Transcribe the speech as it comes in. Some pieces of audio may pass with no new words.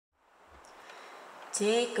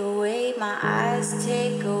Take away my eyes,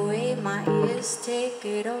 take away my ears, take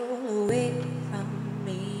it all away from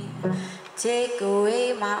me. Take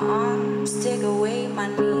away my arms, take away my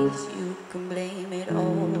knees, you can blame it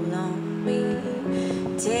all on me.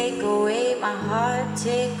 Take away my heart,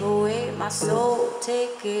 take away my soul,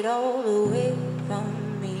 take it all away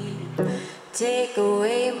from me. Take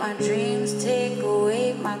away my dreams, take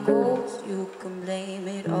away my goals, you can blame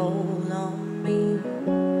it all on me.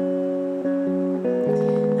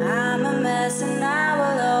 I'm a mess and I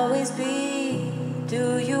will always be.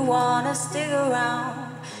 Do you wanna stick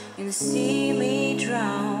around and see me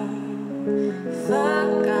drown?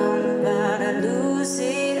 Fuck, I'm about to lose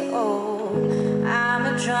it all. I'm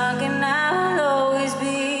a drunk and I will always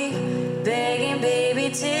be begging, baby,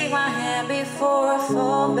 take my hand before I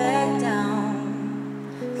fall back down.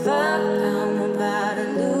 Fuck, I'm about to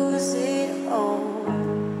lose it all.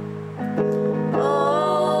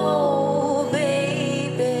 Oh,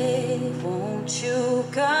 baby, won't you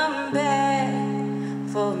come back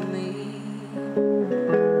for me?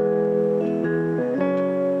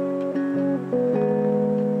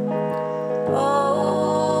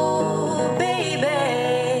 Oh, baby,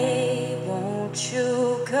 won't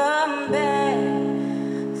you come back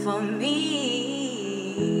for me?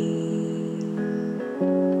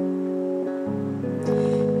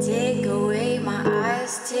 Take away my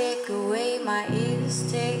eyes, take away my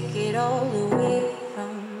ears, take it all away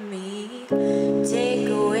from me. Take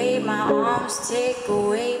away my arms, take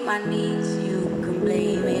away my knees, you can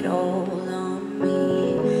blame it all on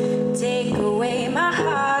me. Take away my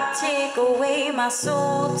heart, take away my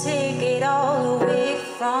soul, take it all away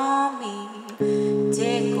from me.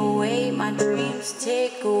 Take away my dreams,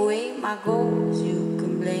 take away my goals, you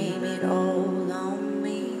can blame it all on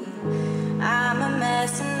me. I'm a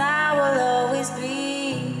mess and I will always be.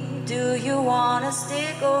 Do you wanna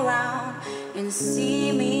stick around and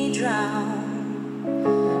see me drown?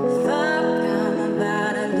 Fuck, I'm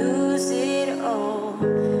about to lose it all.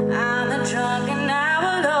 I'm a drunk and I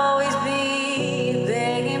will always be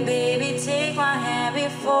begging, baby, take my hand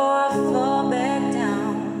before I fall back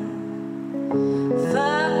down.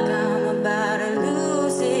 Fuck, I'm about to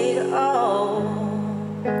lose it all.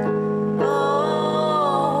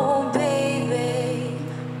 Oh, baby,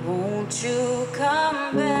 won't you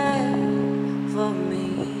come back for me?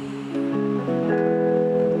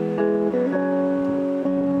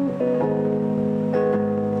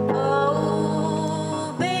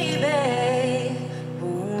 Oh, baby,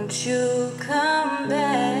 won't you come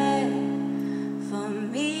back for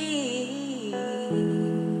me?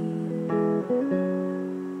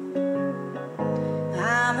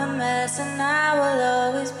 I'm a mess and I will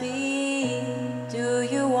always be. Do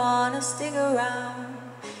you wanna stick around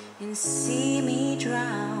and see me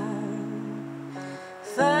drown?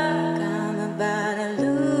 Fuck, I'm about to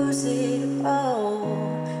lose it all.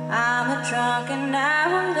 I'm a drunk and I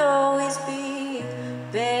will always be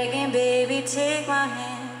begging, baby, take my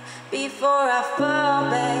hand before I fall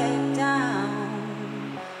back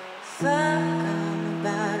down. Fuck.